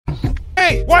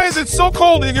Hey, why is it so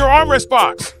cold in your armrest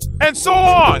box? And so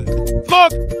on.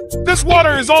 Look, this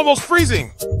water is almost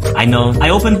freezing. I know.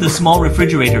 I opened the small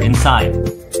refrigerator inside.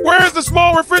 Where is the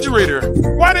small refrigerator?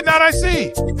 Why did not I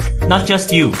see? Not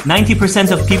just you.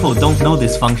 90% of people don't know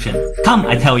this function. Come,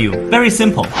 I tell you. Very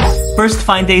simple. First,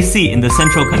 find AC in the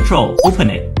central control. Open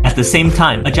it. At the same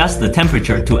time, adjust the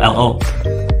temperature to LO.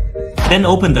 Then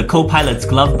open the co-pilot's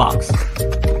glove box.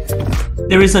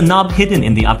 There is a knob hidden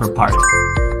in the upper part.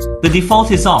 The default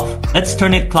is off. Let's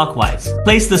turn it clockwise.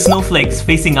 Place the snowflakes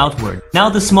facing outward. Now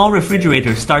the small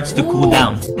refrigerator starts to cool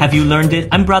down. Have you learned it?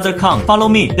 I'm Brother Kong. Follow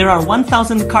me. There are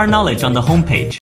 1000 car knowledge on the homepage.